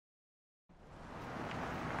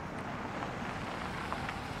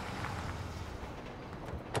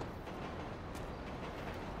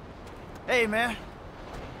Hey, man.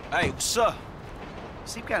 Hey, what's up? You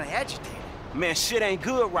seem kind of agitated. Man, shit ain't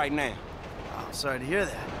good right now. Oh, sorry to hear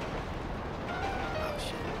that. Oh,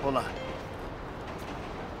 shit. Hold on.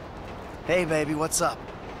 Hey, baby, what's up?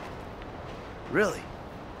 Really?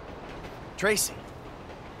 Tracy?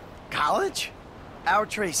 College? Our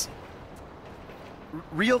Tracy?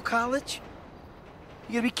 Real college?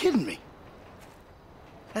 You gotta be kidding me.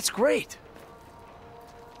 That's great.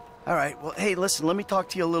 All right, well, hey, listen, let me talk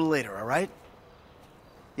to you a little later, all right?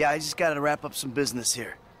 Yeah, I just gotta wrap up some business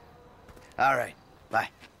here. All right, bye.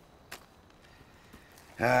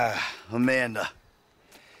 Amanda.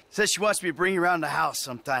 Says she wants me to bring you around the house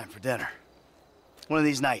sometime for dinner. One of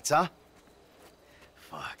these nights, huh?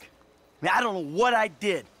 Fuck. I mean, I don't know what I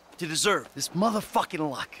did to deserve this motherfucking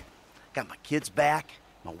luck. Got my kids back,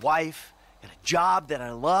 my wife, got a job that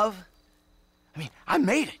I love. I mean, I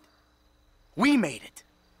made it. We made it.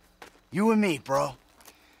 You and me, bro.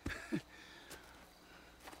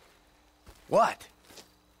 What?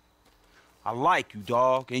 I like you,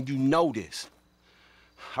 dog, and you know this.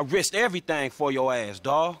 I risked everything for your ass,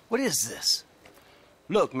 dog. What is this?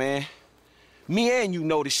 Look, man. Me and you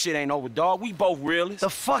know this shit ain't over, dog. We both realists. The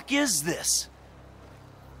fuck is this?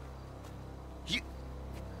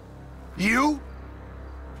 You?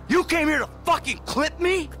 You came here to fucking clip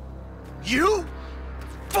me? You?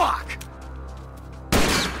 Fuck!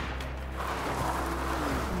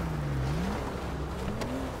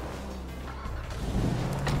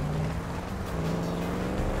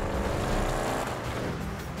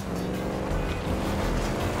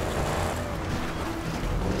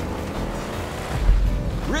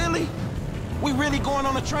 Really? We really going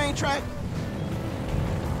on a train track?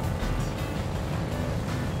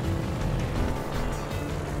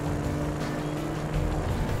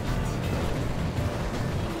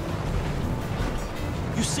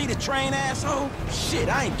 You see the train, asshole? Shit,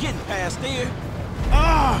 I ain't getting past there.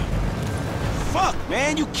 Ah! Fuck,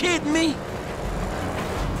 man, you kidding me?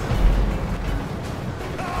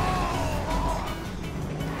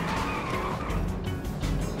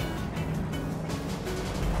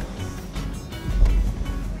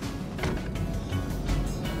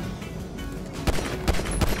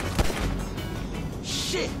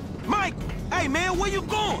 Shit! Mike! Hey, man, where you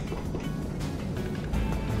going?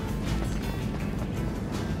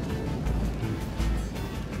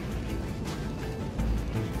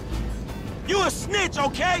 You a snitch,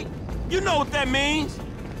 okay? You know what that means.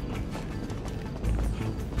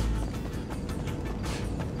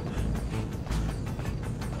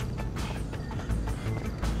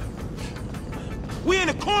 We in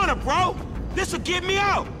the corner, bro! This'll get me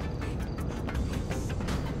out!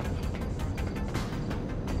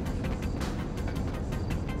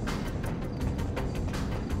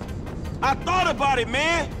 I thought about it,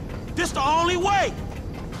 man. This the only way.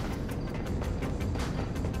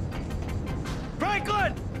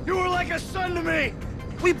 Franklin! You were like a son to me!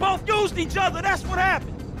 We both used each other, that's what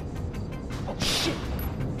happened. Oh, shit!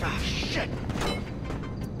 Ah, shit!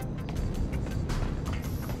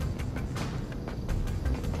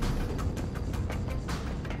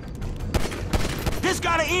 This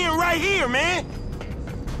gotta end right here, man.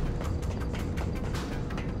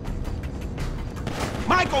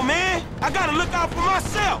 Michael, man, I gotta look out for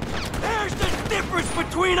myself. There's the difference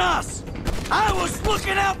between us! I was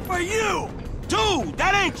looking out for you! Dude,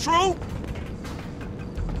 that ain't true.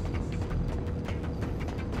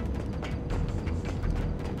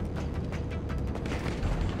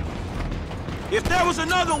 If there was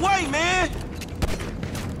another way, man.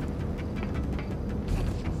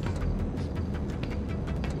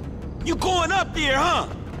 You going up there, huh?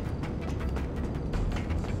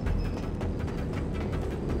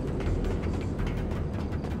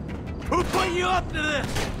 Who put you up to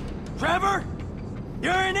this? Trevor?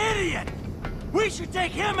 You're an idiot! We should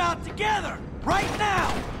take him out together, right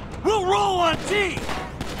now! We'll roll on T!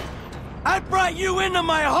 I brought you into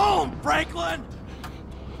my home, Franklin!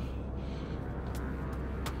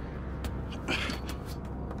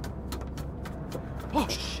 Oh,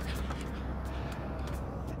 shit.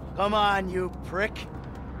 Come on, you prick.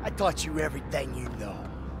 I taught you everything you know.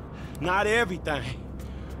 Not everything.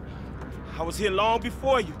 I was here long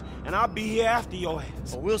before you, and I'll be here after your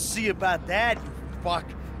ass. Well, we'll see about that, you fuck.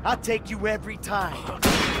 I'll take you every time.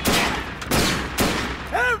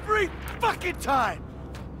 Every fucking time!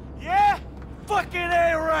 Yeah? Fucking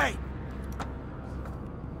A right!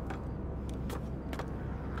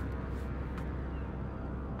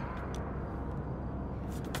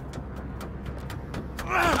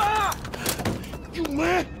 You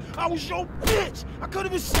man, I was your bitch. I could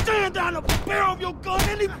even stand down the barrel of your gun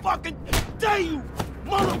any fucking day, you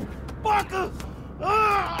motherfucker.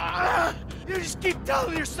 You just keep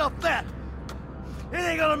telling yourself that. It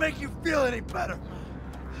ain't gonna make you feel any better.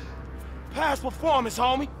 Past performance,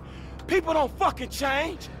 homie. People don't fucking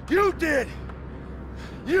change. You did.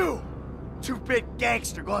 You, 2-bit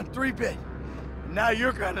gangster gone 3-bit. And now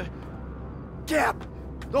you're gonna... Cap,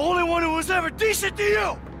 the only one who was ever decent to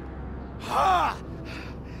you. Ha!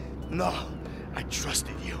 No, I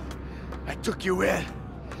trusted you. I took you in.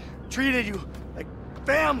 Treated you like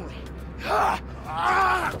family.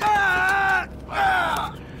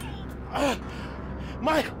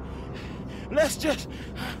 Mike, let's just...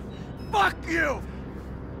 Fuck you!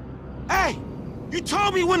 Hey, you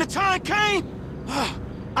told me when the time came.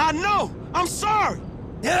 I know, I'm sorry.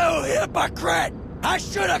 You hypocrite! I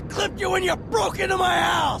should have clipped you when you broke into my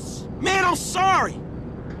house! Man, I'm sorry.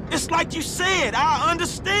 It's like you said, I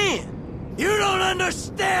understand. You don't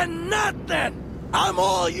understand nothing! I'm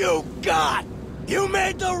all you got! You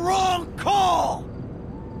made the wrong call!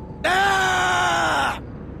 Ah!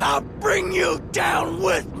 I'll bring you down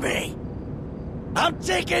with me! I'm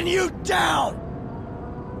taking you down!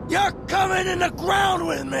 You're coming in the ground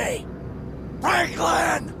with me!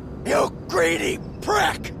 Franklin! You greedy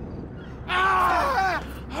prick! Ah!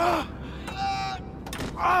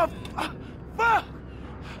 Fuck!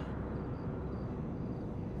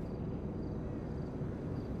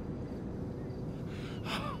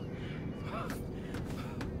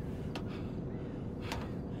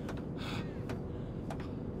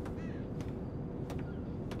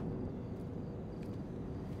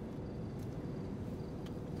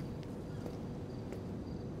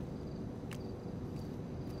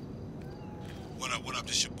 What up,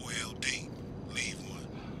 this your boy LD. Leave one.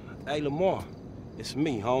 Hey, Lamar, it's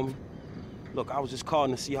me, homie. Look, I was just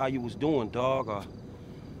calling to see how you was doing, dog, or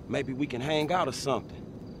maybe we can hang out or something.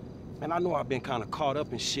 Man, I know I've been kind of caught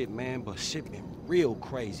up in shit, man, but shit been real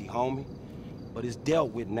crazy, homie. But it's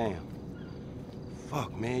dealt with now.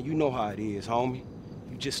 Fuck, man, you know how it is, homie.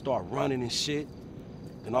 You just start running and shit,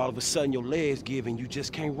 then all of a sudden your legs give and you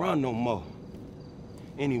just can't run no more.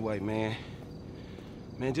 Anyway, man,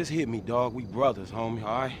 just hit me, dog. We brothers, homie,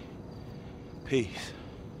 all right? Peace.